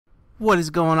What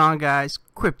is going on, guys?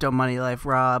 Crypto Money Life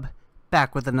Rob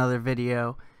back with another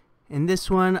video. In this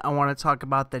one I want to talk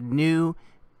about the new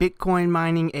Bitcoin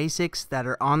mining ASICs that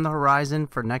are on the horizon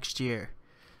for next year.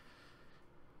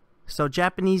 So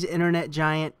Japanese internet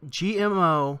giant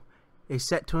GMO is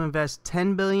set to invest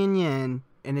 10 billion yen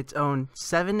in its own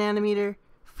 7 nanometer,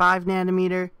 5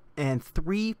 nanometer, and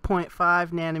 3.5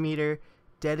 nanometer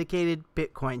dedicated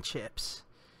Bitcoin chips.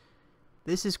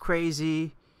 This is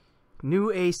crazy.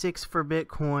 New ASICs for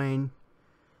Bitcoin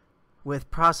with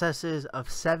processes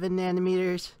of 7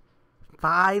 nanometers,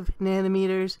 5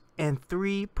 nanometers, and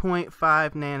 3.5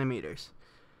 nanometers.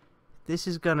 This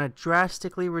is going to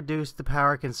drastically reduce the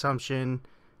power consumption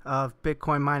of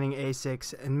Bitcoin mining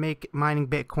ASICs and make mining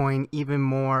Bitcoin even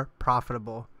more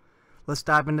profitable. Let's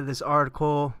dive into this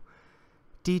article.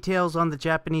 Details on the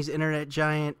Japanese internet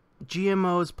giant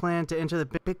GMO's plan to enter the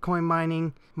Bitcoin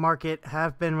mining market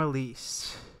have been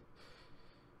released.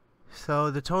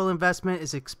 So the total investment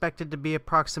is expected to be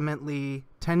approximately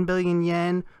 10 billion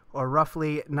yen, or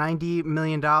roughly $90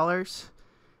 million.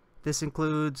 This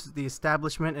includes the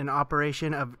establishment and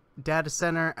operation of data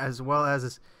center as well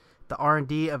as the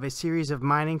R&D of a series of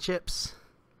mining chips.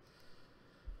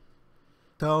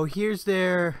 So here's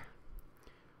their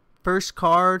first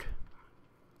card,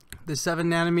 the 7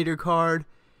 nanometer card,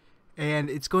 and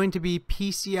it's going to be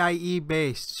PCIe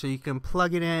based, so you can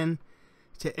plug it in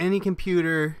to any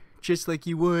computer just like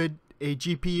you would a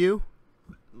GPU.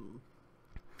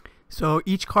 So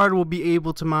each card will be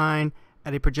able to mine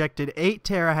at a projected 8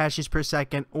 terahashes per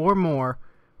second or more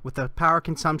with a power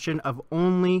consumption of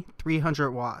only 300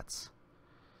 watts.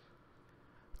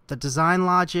 The design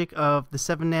logic of the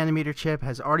 7 nanometer chip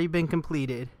has already been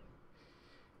completed,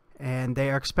 and they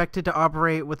are expected to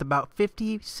operate with about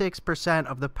 56%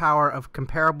 of the power of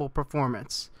comparable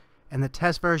performance, and the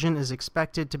test version is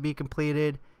expected to be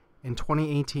completed in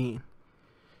 2018.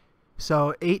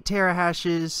 So 8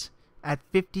 terahashes at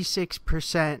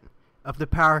 56% of the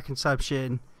power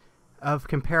consumption of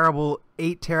comparable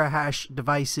 8 terahash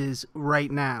devices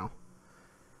right now.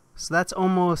 So that's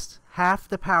almost half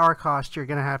the power cost you're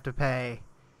going to have to pay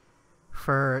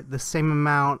for the same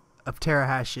amount of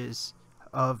terahashes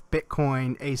of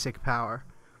Bitcoin ASIC power.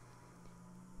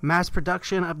 Mass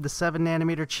production of the 7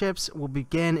 nanometer chips will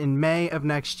begin in May of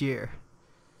next year.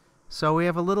 So we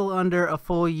have a little under a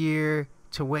full year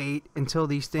to wait until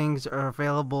these things are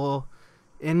available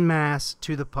en masse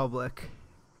to the public.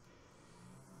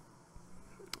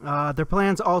 Their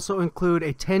plans also include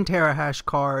a 10 terahash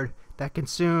card that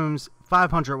consumes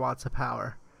 500 watts of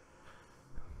power.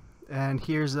 And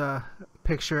here's a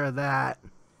picture of that.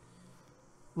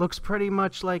 Looks pretty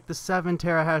much like the 7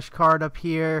 terahash card up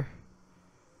here,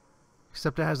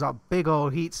 except it has a big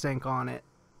old heatsink on it.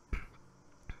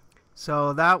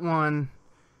 So that one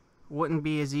wouldn't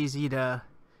be as easy to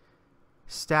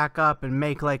stack up and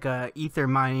make like a ether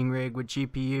mining rig with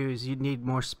GPUs. You'd need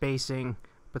more spacing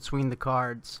between the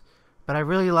cards. But I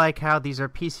really like how these are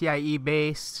PCIe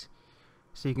based,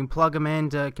 so you can plug them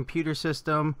into a computer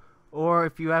system, or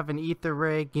if you have an ether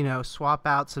rig, you know, swap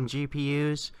out some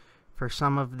GPUs for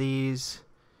some of these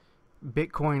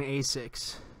Bitcoin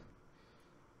ASICs.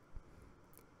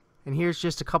 And here's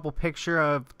just a couple picture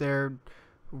of their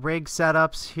rig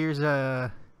setups. Here's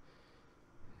a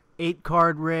 8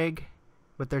 card rig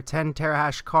with their 10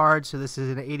 terahash card, so this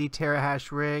is an 80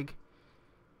 terahash rig.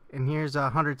 And here's a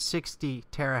 160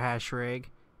 terahash rig.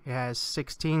 It has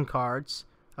 16 cards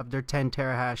of their 10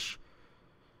 terahash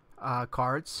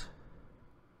cards.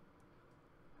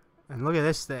 And look at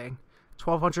this thing,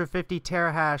 1250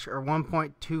 terahash, or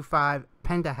 1.25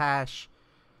 pentahash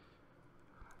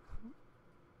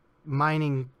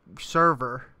mining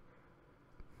server.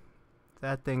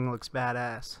 That thing looks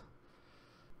badass.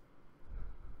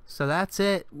 So that's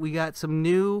it. We got some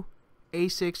new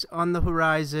ASICs on the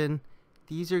horizon.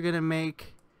 These are going to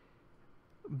make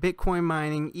Bitcoin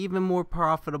mining even more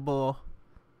profitable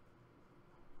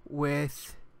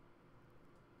with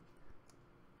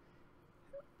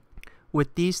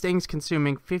these things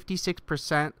consuming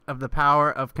 56% of the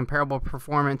power of comparable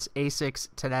performance ASICs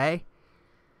today.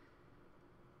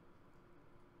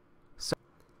 So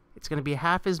it's going to be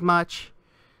half as much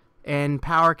in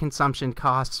power consumption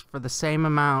costs for the same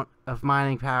amount of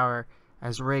mining power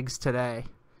as rigs today.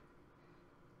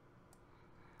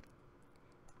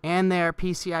 And they're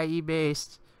PCIe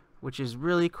based, which is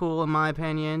really cool in my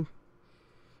opinion.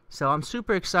 So I'm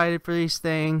super excited for these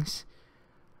things.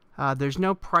 There's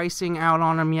no pricing out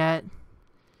on them yet,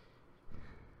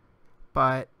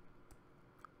 but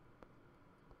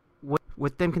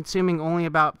with them consuming only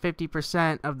about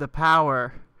 50% of the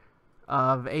power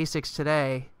of ASICs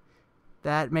today,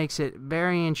 That makes it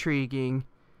very intriguing.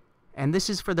 And this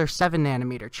is for their 7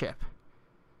 nanometer chip.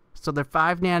 So their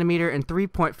 5 nanometer and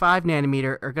 3.5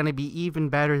 nanometer are going to be even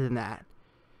better than that.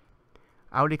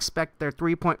 I would expect their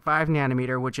 3.5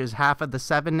 nanometer, which is half of the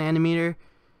 7 nanometer,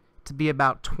 to be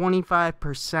about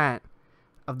 25%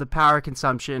 of the power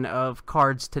consumption of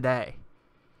cards today.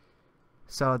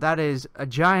 So that is a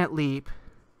giant leap,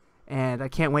 and I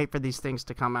can't wait for these things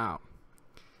to come out.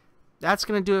 That's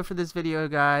going to do it for this video,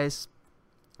 guys.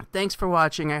 Thanks for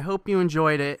watching. I hope you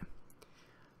enjoyed it.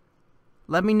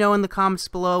 Let me know in the comments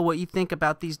below what you think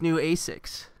about these new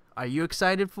Asics. Are you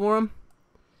excited for them?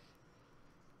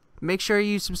 Make sure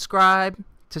you subscribe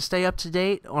to stay up to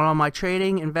date on all my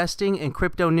trading, investing, and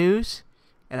crypto news,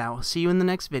 and I will see you in the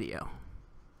next video.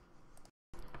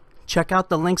 Check out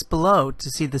the links below to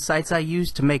see the sites I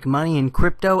use to make money in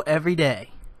crypto every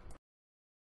day.